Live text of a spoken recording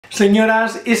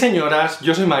Señoras y señoras,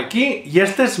 yo soy Mikey y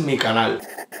este es mi canal.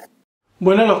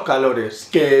 Bueno, los calores,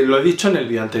 que lo he dicho en el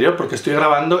vídeo anterior porque estoy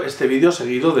grabando este vídeo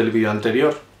seguido del vídeo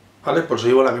anterior, ¿vale? Por eso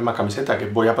llevo la misma camiseta, que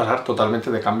voy a pasar totalmente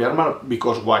de cambiarme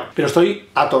because why. Pero estoy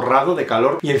atorrado de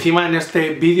calor y encima en este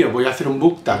vídeo voy a hacer un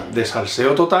book tag de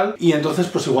salseo total y entonces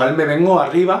pues igual me vengo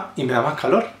arriba y me da más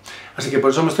calor. Así que por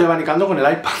eso me estoy abanicando con el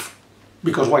iPad,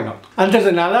 because why not. Antes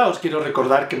de nada os quiero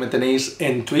recordar que me tenéis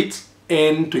en Twitch,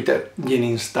 en Twitter y en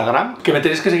Instagram, que me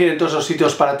tenéis que seguir en todos esos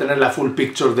sitios para tener la full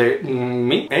picture de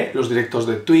mí, los directos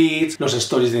de Twitch, los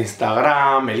stories de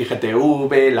Instagram, el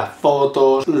IGTV, las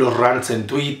fotos, los rants en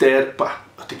Twitter,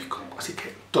 lo típico. Así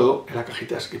que todo en la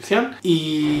cajita de descripción.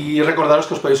 Y recordaros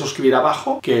que os podéis suscribir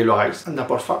abajo, que lo hagáis. Anda,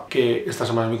 porfa, que esta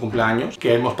semana es mi cumpleaños,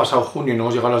 que hemos pasado junio y no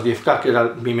hemos llegado a los 10K, que era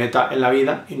mi meta en la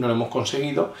vida, y no lo hemos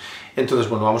conseguido. Entonces,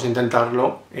 bueno, vamos a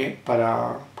intentarlo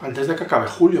para antes de que acabe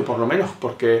julio, por lo menos,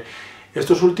 porque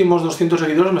estos últimos 200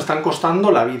 seguidores me están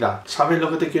costando la vida. ¿Sabes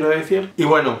lo que te quiero decir? Y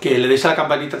bueno, que le deis a la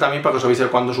campanita también para que os avise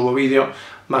cuando subo vídeo,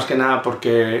 más que nada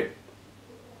porque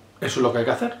eso es lo que hay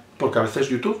que hacer, porque a veces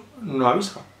YouTube no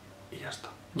avisa. Y ya está.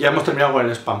 Ya hemos terminado con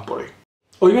el spam por hoy.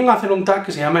 Hoy vengo a hacer un tag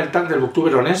que se llama el tag del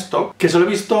booktuber honesto, que se lo he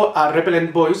visto a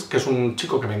Repellent Boys, que es un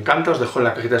chico que me encanta. Os dejo en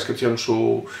la cajita de descripción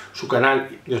su canal.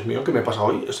 Dios mío, ¿qué me pasa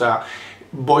hoy? O sea,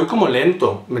 voy como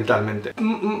lento mentalmente.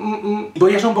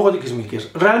 Voy a ser un poco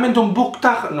tiquismiquis. Realmente un book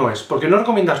tag no es, porque no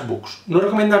recomiendas books, no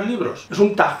recomiendas libros. Es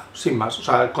un tag, sin más. O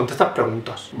sea, contestas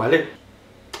preguntas, ¿vale?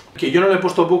 ¿Que yo no le he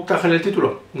puesto book tag en el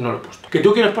título? No lo he puesto. ¿Que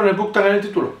tú quieres poner book tag en el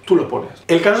título? Tú lo pones.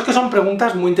 El caso es que son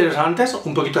preguntas muy interesantes,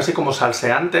 un poquito así como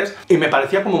salseantes, y me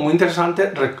parecía como muy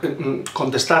interesante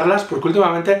contestarlas, porque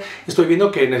últimamente estoy viendo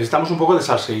que necesitamos un poco de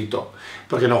salseíto,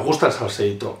 porque nos gusta el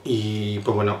salseíto, y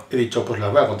pues bueno, he dicho, pues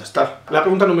las voy a contestar. La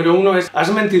pregunta número 1 es: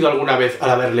 ¿has mentido alguna vez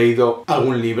al haber leído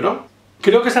algún libro?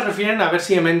 Creo que se refieren a ver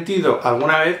si he mentido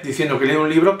alguna vez diciendo que he leído un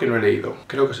libro que no he leído.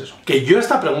 Creo que es eso. Que yo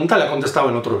esta pregunta la he contestado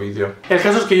en otro vídeo. El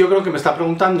caso es que yo creo que me está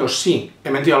preguntando si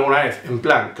he mentido alguna vez, en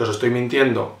plan, que os estoy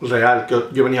mintiendo, real, que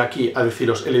yo venía aquí a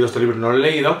deciros he leído este libro y no lo he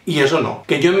leído, y eso no.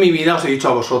 Que yo en mi vida os he dicho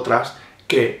a vosotras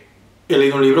que he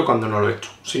leído un libro cuando no lo he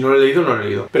hecho. Si no lo he leído, no lo he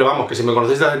leído. Pero vamos, que si me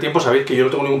conocéis desde hace tiempo sabéis que yo no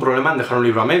tengo ningún problema en dejar un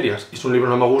libro a medias. Y si un libro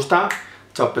no me gusta,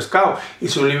 chao pescado. Y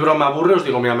si un libro me aburre, os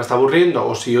digo, mira, me está aburriendo.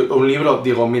 O si un libro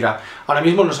digo, mira, ahora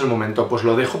mismo no es el momento, pues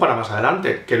lo dejo para más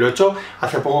adelante. Que lo he hecho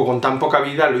hace poco con tan poca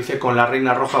vida, lo hice con La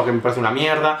Reina Roja, que me parece una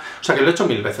mierda. O sea, que lo he hecho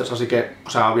 1000 veces, así que, o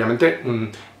sea, obviamente,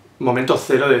 momento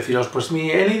cero de deciros, pues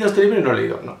he leído este libro y no he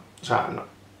leído, no. O sea, no.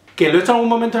 ¿Que lo he hecho en algún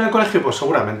momento en el colegio? Pues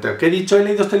seguramente. ¿Que he dicho he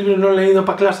leído este libro y no lo he leído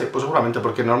para clase? Pues seguramente,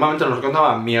 porque normalmente nos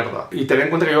contaban mierda. Y ten en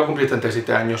cuenta que yo voy a cumplir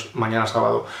 37 años mañana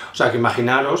sábado. O sea, que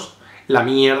imaginaros la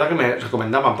mierda que me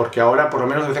recomendaban, porque ahora por lo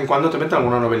menos de vez en cuando te meten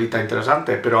alguna novelita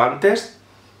interesante, pero antes...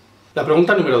 La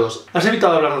pregunta número 2. ¿Has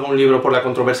evitado hablar de algún libro por la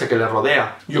controversia que le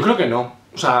rodea? Yo creo que no.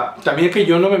 O sea, también es que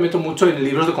yo no me meto mucho en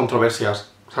libros de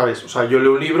controversias, ¿sabes? O sea, yo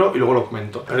leo un libro y luego lo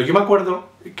comento. Pero yo me acuerdo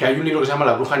que hay un libro que se llama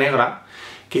La Bruja Negra,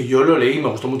 que yo lo leí, me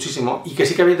gustó muchísimo, y que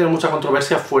sí que había tenido mucha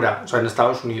controversia fuera, o sea, en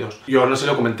Estados Unidos. Yo no sé si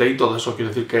lo comenté y todo eso, quiero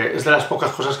decir que es de las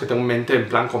pocas cosas que tengo en mente en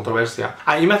plan controversia.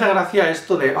 A mí me hace gracia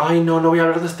esto de, ay no voy a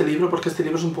hablar de este libro porque este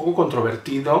libro es un poco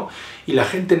controvertido y la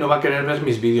gente no va a querer ver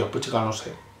mis vídeos. Pues chica, no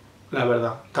sé. La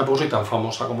verdad, tampoco soy tan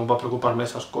famosa como para preocuparme de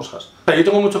esas cosas. O sea, yo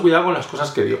tengo mucho cuidado con las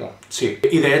cosas que digo, sí.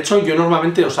 Y de hecho yo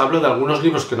normalmente os hablo de algunos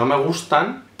libros que no me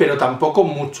gustan, pero tampoco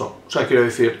mucho. O sea, quiero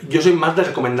decir, yo soy más de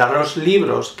recomendaros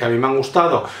libros que a mí me han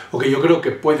gustado o que yo creo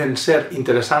que pueden ser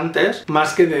interesantes,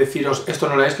 más que de deciros esto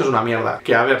no leáis que es una mierda.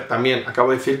 Que a ver, también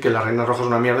acabo de decir que La Reina Roja es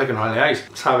una mierda y que no la leáis,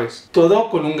 ¿sabes? Todo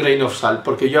con un grain of salt,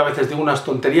 porque yo a veces digo unas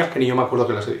tonterías que ni yo me acuerdo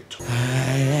que las he dicho.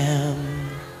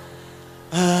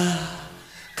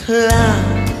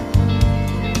 Clown.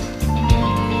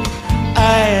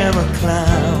 I am a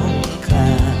clown,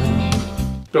 clown.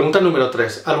 Pregunta número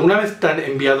 3. ¿Alguna vez te han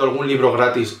enviado algún libro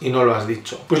gratis y no lo has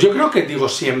dicho? Pues yo creo que digo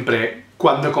siempre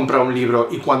cuando he comprado un libro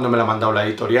y cuando me lo ha mandado la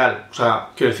editorial. O sea,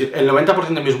 quiero decir, el 90%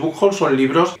 de mis book hauls son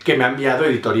libros que me han enviado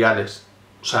editoriales.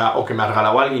 O sea, o que me ha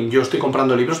regalado alguien. Yo estoy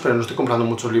comprando libros, pero no estoy comprando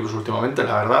muchos libros últimamente,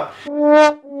 la verdad.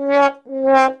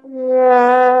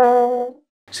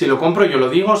 Si lo compro yo lo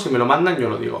digo, si me lo mandan yo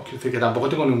lo digo. Quiero decir que tampoco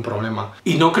tengo ningún problema.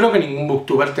 Y no creo que ningún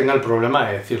booktuber tenga el problema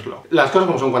de decirlo. Las cosas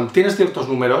como son, cuando tienes ciertos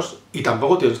números, Y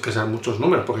tampoco tienes que ser muchos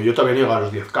números, porque yo todavía no llego a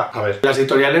los 10K. A ver, las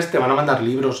editoriales te van a mandar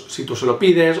libros si tú se lo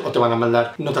pides, o te van a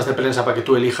mandar notas de prensa para que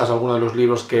tú elijas alguno de los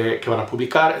libros que van a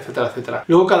publicar, etcétera, etcétera.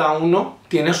 Luego cada uno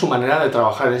tiene su manera de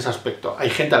trabajar en ese aspecto. Hay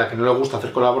gente a la que no le gusta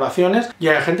hacer colaboraciones y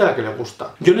hay gente a la que le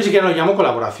gusta. Yo ni siquiera lo llamo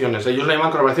colaboraciones, ellos le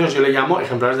llaman colaboraciones, yo le llamo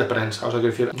ejemplares de prensa. O sea,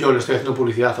 quiero decir, yo le estoy haciendo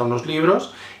publicidad a unos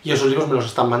libros y esos libros me los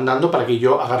están mandando para que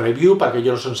yo haga review, para que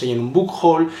yo los enseñe en un book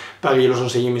haul, para que yo los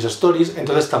enseñe en mis stories.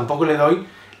 Entonces tampoco le doy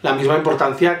la misma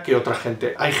importancia que otra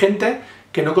gente. Hay gente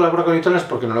que no colabora con editoriales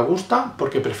porque no le gusta,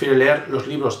 porque prefiere leer los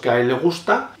libros que a él le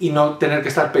gusta y no tener que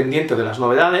estar pendiente de las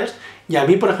novedades. Y a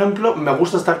mí, por ejemplo, me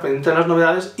gusta estar pendiente de las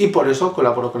novedades y por eso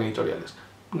colaboro con editoriales.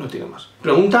 No tiene más.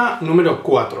 Pregunta número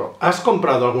 4. ¿Has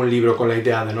comprado algún libro con la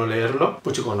idea de no leerlo?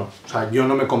 Pues chico, no. O sea, yo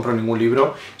no me compro ningún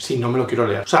libro si no me lo quiero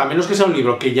leer. O sea, a menos que sea un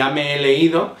libro que ya me he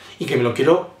leído y que me lo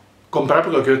quiero comprar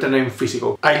porque lo quiero tener en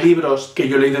físico. Hay libros que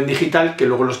yo he leído en digital que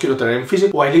luego los quiero tener en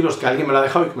físico, o hay libros que alguien me lo ha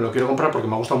dejado y que me lo quiero comprar porque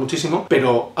me ha gustado muchísimo,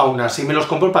 pero aún así me los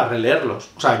compro para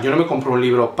releerlos. O sea, yo no me compro un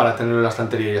libro para tenerlo en la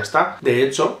estantería y ya está. De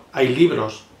hecho, hay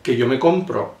libros que yo me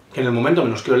compro que en el momento me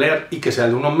los quiero leer y que sea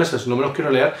de unos meses no me los quiero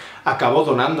leer, acabo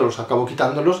donándolos, acabo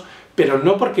quitándolos, pero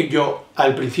no porque yo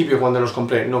al principio cuando los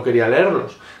compré no quería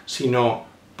leerlos, sino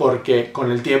porque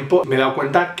con el tiempo me he dado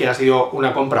cuenta que ha sido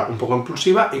una compra un poco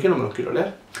impulsiva y que no me los quiero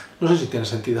leer. No sé si tiene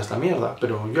sentido esta mierda,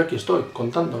 pero yo aquí estoy,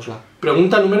 contándosla.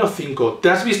 Pregunta número 5. ¿Te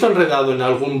has visto enredado en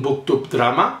algún booktube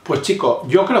drama? Pues chico,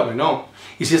 yo creo que no.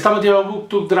 Y si está metido en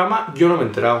booktube drama, yo no me he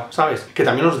enterado, ¿sabes? Que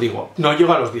también os digo, no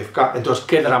llego a los 10K, entonces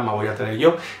 ¿qué drama voy a tener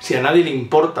yo si a nadie le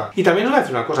importa? Y también os voy a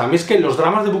decir una cosa, a mí es que los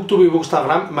dramas de booktube y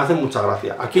bookstagram me hacen mucha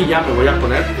gracia. Aquí ya me voy a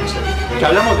poner en serio. Que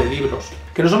hablamos de libros,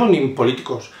 que no somos ni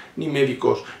políticos, ni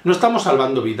médicos, no estamos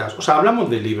salvando vidas, o sea, hablamos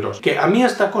de libros. Que a mí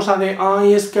esta cosa de,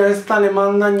 ay, es que a esta le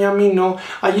mandan y a mí no,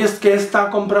 ay, es que esta ha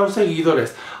comprado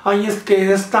seguidores, ay, es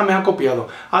que esta me ha copiado,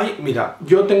 ay, mira,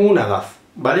 yo tengo una edad,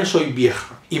 ¿vale? Soy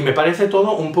vieja y me parece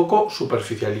todo un poco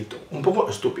superficialito, un poco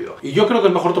estúpido. Y yo creo que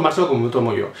es mejor tomárselo como me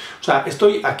tomo yo. O sea,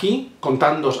 estoy aquí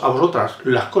contándoos a vosotras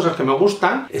las cosas que me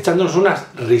gustan, echándonos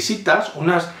unas risitas,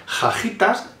 unas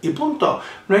jajitas y punto.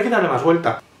 No hay que darle más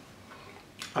vuelta.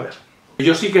 A ver.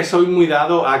 Yo sí que soy muy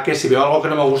dado a que si veo algo que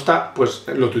no me gusta, pues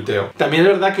lo tuiteo. También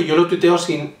es verdad que yo lo tuiteo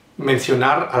sin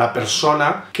mencionar a la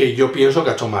persona que yo pienso que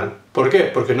ha hecho mal. ¿Por qué?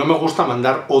 Porque no me gusta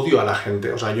mandar odio a la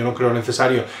gente. O sea, yo no creo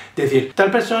necesario decir,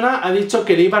 tal persona ha dicho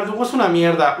que Ley Bardugo es una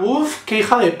mierda. Uf, qué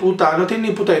hija de puta, no tiene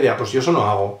ni puta idea. Pues yo eso no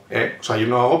hago, ¿eh? O sea, yo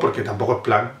no hago porque tampoco es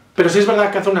plan. Pero sí es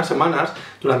verdad que hace unas semanas,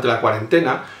 durante la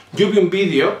cuarentena, yo vi un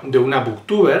vídeo de una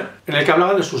booktuber en el que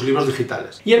hablaba de sus libros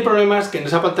digitales. Y el problema es que en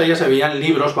esa pantalla se veían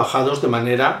libros bajados de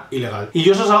manera ilegal. Y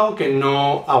yo eso es algo que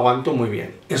no aguanto muy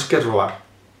bien. Es que es robar.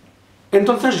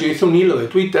 Entonces yo hice un hilo de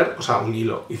Twitter, o sea, un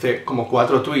hilo, hice como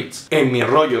 4 tweets en mi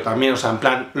rollo también, o sea, en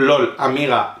plan, lol,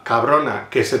 amiga, cabrona,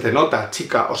 que se te nota,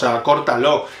 chica, o sea,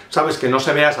 córtalo, sabes, que no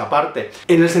se vea esa parte.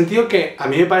 En el sentido que a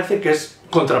mí me parece que es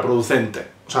contraproducente.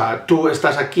 O sea, tú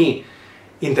estás aquí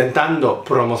intentando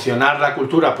promocionar la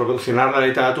cultura, promocionar la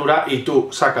literatura y tú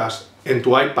sacas en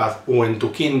tu iPad o en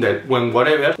tu Kindle o en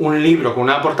whatever un libro con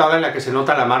una portada en la que se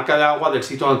nota la marca de agua del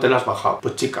sitio donde te la has bajado.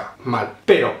 Pues chica, mal.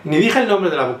 Pero ni dije el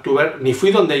nombre de la booktuber, ni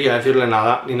fui donde ella a decirle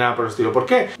nada, ni nada por el estilo. ¿Por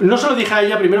qué? No se lo dije a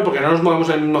ella primero porque no nos movemos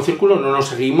en el mismo círculo, no nos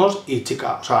seguimos y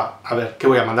chica, o sea, a ver, ¿qué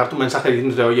voy a mandarte un mensaje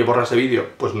diciéndote, oye, borra ese vídeo?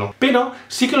 Pues no. Pero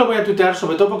sí que lo voy a tuitear,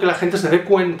 sobre todo porque la gente se dé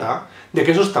cuenta de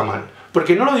que eso está mal.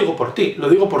 Porque no lo digo por ti, lo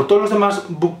digo por todos los demás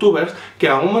booktubers que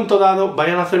en algún momento dado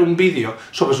vayan a hacer un vídeo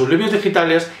sobre sus libros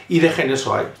digitales y dejen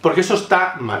eso ahí. Porque eso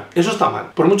está mal, eso está mal.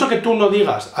 Por mucho que tú no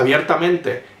digas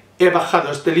abiertamente, he bajado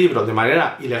este libro de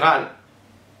manera ilegal,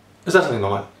 estás haciendo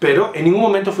mal. Pero en ningún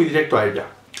momento fui directo a ella.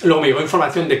 Luego me llegó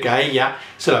información de que a ella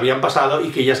se lo habían pasado y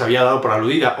que ella se había dado por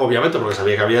aludida, obviamente porque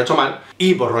sabía que había hecho mal,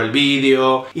 y borró el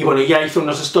vídeo, y bueno, ya hizo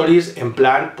unos stories en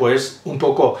plan, pues, un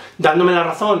poco dándome la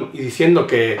razón y diciendo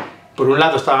que por un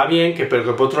lado estaba bien, pero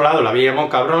que por otro lado la había llamado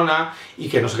cabrona, y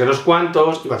que no sé qué los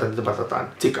cuantos, y bastante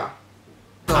patatán. Chica.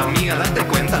 Amiga, date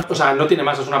cuenta. O sea, no tiene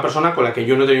más, es una persona con la que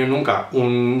yo no he tenido nunca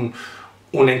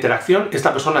una interacción,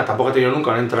 esta persona tampoco ha tenido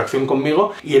nunca una interacción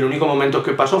conmigo, y el único momento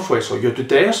que pasó fue eso, yo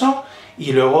tuiteé eso,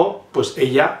 y luego, pues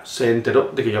ella se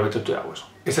enteró de que yo había tuiteado eso.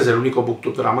 Ese es el único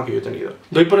booktube drama que yo he tenido.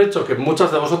 Doy por hecho que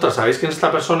muchas de vosotras sabéis quién es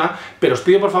esta persona, pero os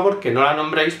pido por favor que no la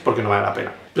nombréis porque no vale la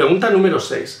pena. Pregunta número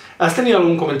 6. ¿Has tenido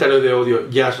algún comentario de odio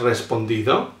y has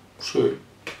respondido? Sí.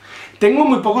 Tengo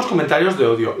muy pocos comentarios de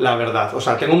odio, la verdad. O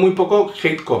sea, tengo muy poco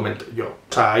hate comment yo.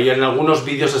 O sea, hay en algunos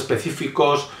vídeos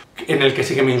específicos en el que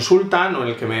sí que me insultan o en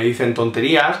el que me dicen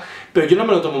tonterías, pero yo no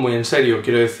me lo tomo muy en serio,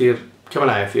 quiero decir... ¿Qué van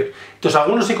a decir? Entonces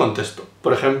algunos sí contesto.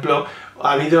 Por ejemplo,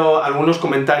 ha habido algunos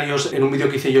comentarios en un vídeo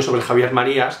que hice yo sobre Javier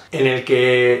Marías, en el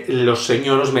que los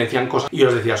señoros me decían cosas y yo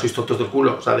les decía, sois tontos del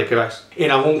culo, o sea, ¿de qué vais?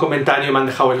 En algún comentario me han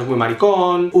dejado, eres muy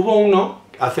maricón. Hubo uno,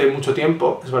 hace mucho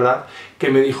tiempo, es verdad, que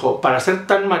me dijo, para ser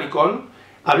tan maricón,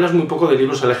 hablas muy poco de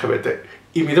libros LGBT.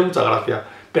 Y me dio mucha gracia.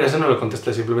 Pero ese no lo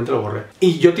contesté, simplemente lo borré.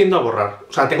 Y yo tiendo a borrar,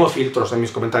 o sea, tengo filtros en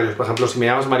mis comentarios. Por ejemplo, si me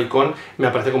llamas maricón, me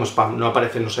aparece como spam, no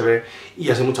aparece, no se ve, y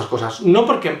así muchas cosas. No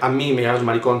porque a mí me llamas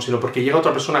maricón, sino porque llega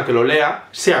otra persona que lo lea,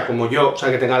 sea como yo, o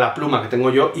sea, que tenga la pluma que tengo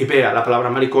yo, y vea la palabra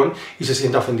maricón y se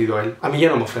sienta ofendido a él. A mí ya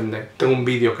no me ofende. Tengo un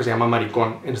vídeo que se llama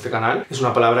maricón en este canal. Es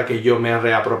una palabra que yo me he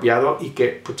reapropiado y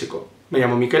que, pues chico, me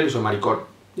llamo Miquel y soy maricón.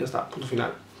 Ya está, punto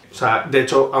final. O sea, de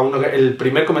hecho, el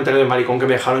primer comentario de maricón que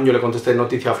me dejaron, yo le contesté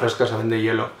noticia fresca, se vende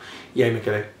hielo. Y ahí me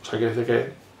quedé. O sea, quiere decir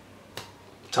que...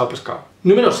 Chao pescado.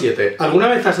 Número 7. ¿Alguna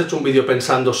vez has hecho un vídeo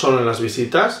pensando solo en las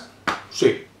visitas?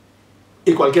 Sí.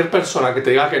 Y cualquier persona que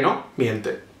te diga que no,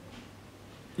 miente.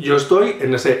 Yo estoy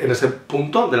en ese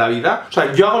punto de la vida. O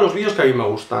sea, yo hago los vídeos que a mí me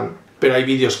gustan. Pero hay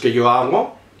vídeos que yo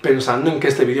hago pensando en que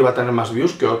este vídeo va a tener más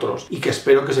views que otros. Y que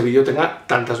espero que ese vídeo tenga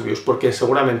tantas views. Porque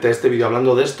seguramente este vídeo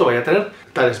hablando de esto vaya a tener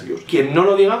tales views. Quien no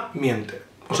lo diga, miente.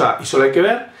 O sea, y solo hay que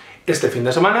ver este fin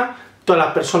de semana todas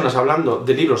las personas hablando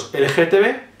de libros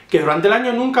LGTB, que durante el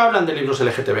año nunca hablan de libros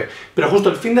LGTB, pero justo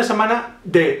el fin de semana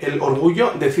del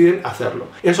orgullo deciden hacerlo.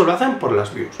 Eso lo hacen por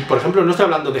las views. Por ejemplo, no estoy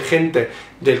hablando de gente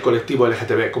del colectivo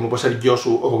LGTB, como puede ser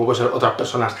Yosu o como puede ser otras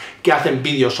personas que hacen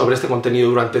vídeos sobre este contenido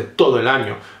durante todo el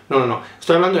año. No, no, no.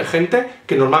 Estoy hablando de gente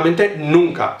que normalmente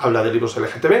nunca habla de libros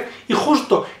LGTB y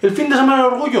justo el fin de semana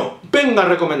del orgullo, venga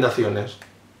recomendaciones.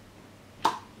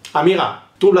 Amiga,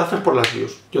 tú lo haces por las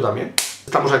views, yo también.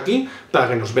 Estamos aquí para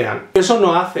que nos vean. Eso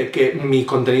no hace que mi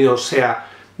contenido sea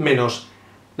menos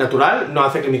natural, no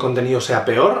hace que mi contenido sea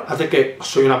peor, hace que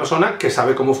soy una persona que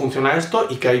sabe cómo funciona esto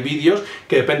y que hay vídeos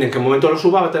que depende en qué momento lo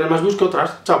suba va a tener más views que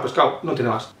otras. Chao, pescado, no tiene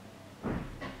más.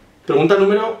 Pregunta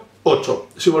número 8.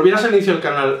 Si volvieras al inicio del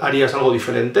canal, ¿harías algo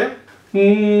diferente?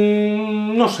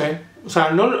 No sé. O sea,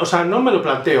 no me lo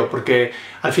planteo, porque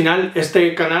al final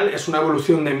este canal es una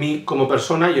evolución de mí como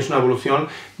persona y es una evolución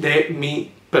de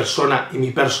mi persona y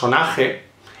mi personaje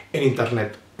en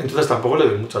internet. Entonces tampoco le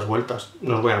doy muchas vueltas,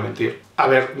 no os voy a mentir. A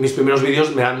ver, mis primeros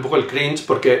vídeos me dan un poco el cringe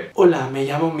porque... Hola, me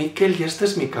llamo Miquel y este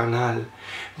es mi canal.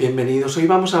 Bienvenidos, hoy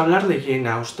vamos a hablar de Jane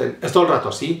Austen. Es todo el rato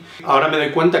así. Ahora me doy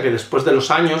cuenta que después de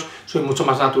los años soy mucho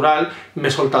más natural, me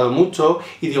he soltado mucho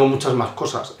y digo muchas más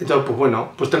cosas. Entonces, pues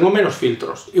bueno, pues tengo menos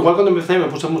filtros. Igual cuando empecé me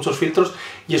puse muchos filtros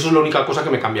y eso es la única cosa que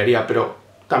me cambiaría, pero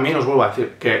también os vuelvo a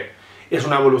decir que es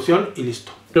una evolución y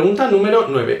listo. Pregunta número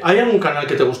 9. ¿Hay algún canal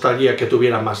que te gustaría que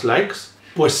tuviera más likes?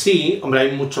 Pues sí, hombre,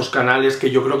 hay muchos canales que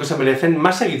yo creo que se merecen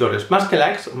más seguidores, más que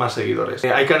likes, más seguidores.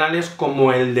 Hay canales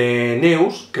como el de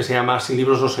Neus, que se llama Sin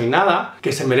libros no soy nada,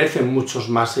 que se merecen muchos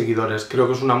más seguidores. Creo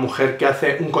que es una mujer que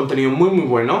hace un contenido muy muy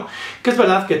bueno, que es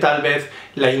verdad que tal vez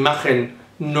la imagen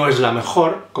no es la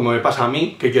mejor, como me pasa a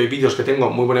mí, que yo hay vídeos que tengo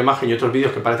muy buena imagen y otros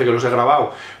vídeos que parece que los he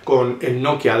grabado con el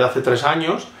Nokia de hace 3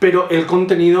 años, pero el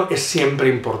contenido es siempre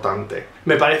importante.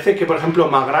 Me parece que, por ejemplo,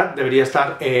 Magrat debería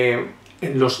estar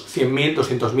en los 100.000,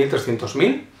 200.000,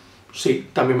 300.000. Sí,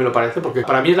 también me lo parece, porque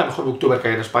para mí es la mejor booktuber que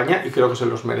hay en España y creo que se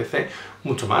los merece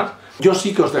mucho más. Yo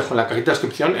sí que os dejo en la cajita de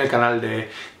descripción el canal de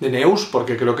Neus,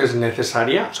 porque creo que es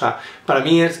necesaria. O sea, para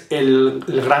mí es el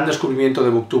gran descubrimiento de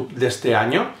Booktube de este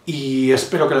año y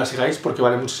espero que la sigáis porque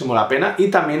vale muchísimo la pena. Y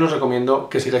también os recomiendo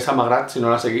que sigáis a Magrat si no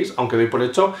la seguís, aunque doy por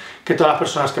hecho que todas las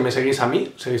personas que me seguís a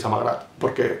mí, seguís a Magrat,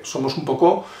 porque somos un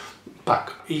poco...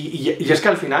 pack. Y es que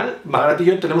al final, Magrat y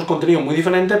yo tenemos contenido muy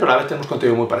diferente, pero a la vez tenemos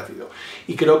contenido muy parecido.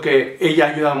 Y creo que ella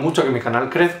ayuda mucho a que mi canal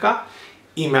crezca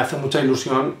y me hace mucha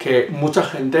ilusión que mucha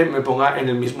gente me ponga en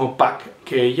el mismo pack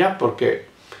que ella, porque,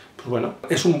 pues bueno,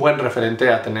 es un buen referente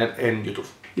a tener en YouTube.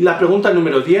 Y la pregunta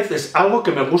número 10 es algo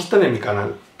que me guste de mi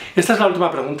canal. Esta es la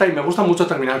última pregunta y me gusta mucho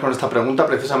terminar con esta pregunta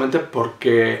precisamente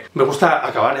porque me gusta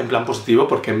acabar en plan positivo,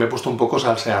 porque me he puesto un poco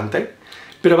salseante.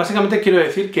 Pero básicamente quiero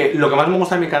decir que lo que más me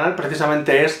gusta de mi canal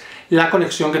precisamente es la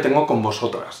conexión que tengo con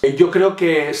vosotras. Yo creo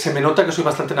que se me nota que soy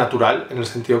bastante natural, en el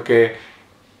sentido que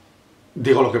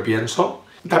digo lo que pienso.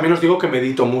 También os digo que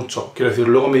medito mucho, quiero decir,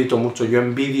 luego medito mucho. Yo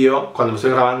en vídeo, cuando me estoy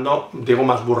grabando, digo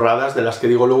más burradas de las que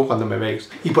digo luego cuando me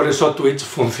veis. Y por eso Twitch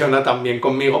funciona tan bien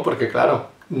conmigo, porque claro,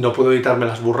 no puedo editarme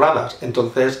las burradas.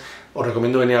 Entonces os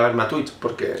recomiendo venir a verme a Twitch,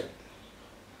 porque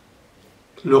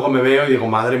luego me veo y digo,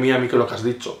 madre mía, a mí que lo que has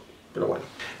dicho. pero bueno.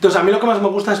 Entonces a mí lo que más me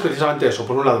gusta es precisamente eso,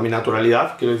 por un lado mi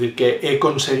naturalidad, quiero decir que he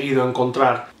conseguido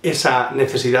encontrar esa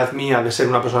necesidad mía de ser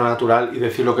una persona natural y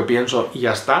decir lo que pienso y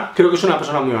ya está. Creo que soy una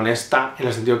persona muy honesta, en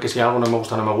el sentido que si algo no me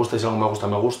gusta, no me gusta, y si algo me gusta,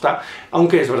 me gusta,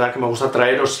 aunque es verdad que me gusta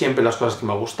traeros siempre las cosas que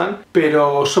me gustan,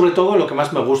 pero sobre todo lo que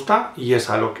más me gusta, y es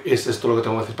esto lo que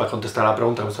tengo que decir para contestar a la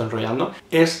pregunta que me estoy enrollando,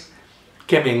 es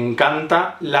que me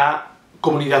encanta la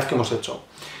comunidad que hemos hecho.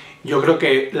 Yo creo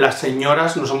que las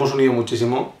señoras nos hemos unido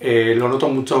muchísimo, lo noto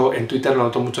mucho en Twitter, lo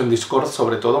noto mucho en Discord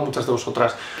sobre todo, muchas de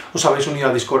vosotras os habéis unido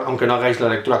a Discord aunque no hagáis la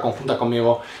lectura conjunta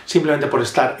conmigo, simplemente por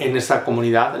estar en esa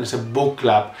comunidad, en ese book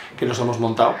club que nos hemos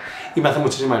montado, y me hace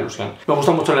muchísima ilusión. Me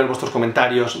gusta mucho leer vuestros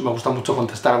comentarios, me gusta mucho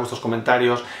contestar a vuestros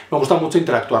comentarios, me gusta mucho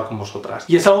interactuar con vosotras.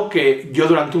 Y es algo que yo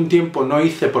durante un tiempo no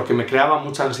hice porque me creaba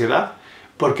mucha ansiedad,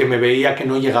 porque me veía que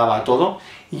no llegaba a todo,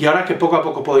 y ahora que poco a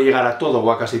poco puedo llegar a todo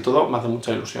o a casi todo, me hace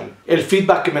mucha ilusión. El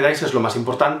feedback que me dais es lo más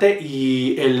importante,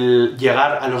 y el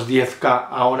llegar a los 10K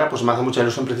ahora pues me hace mucha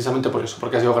ilusión precisamente por eso,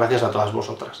 porque ha sido gracias a todas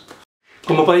vosotras.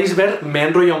 Como podéis ver, me he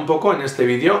enrollado un poco en este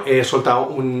vídeo, he soltado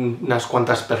unas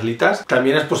cuantas perlitas.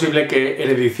 También es posible que en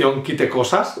edición quite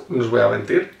cosas, no os voy a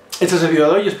mentir. Este es el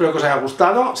vídeo de hoy, espero que os haya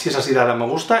gustado. Si es así, dadle a me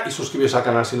gusta y suscribiros al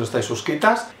canal si no estáis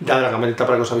suscritas. Dadle a la campanita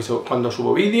para que os avise cuando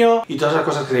subo vídeo y todas las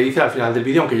cosas que se dicen al final del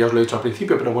vídeo, aunque ya os lo he dicho al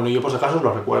principio, pero bueno, yo por si acaso os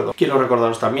lo recuerdo. Quiero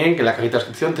recordaros también que en la cajita de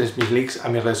descripción tenéis mis links a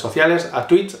mis redes sociales, a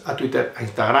Twitch, a Twitter, a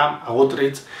Instagram, a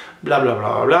Goodreads, bla bla bla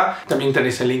bla bla. También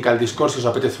tenéis el link al Discord si os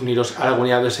apetece uniros a la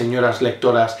comunidad de señoras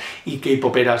lectoras y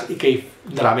K-poperas y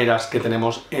K-drameras que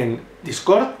tenemos en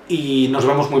Discord. Y nos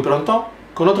vemos muy pronto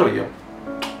con otro vídeo.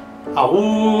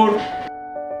 ¡Agur!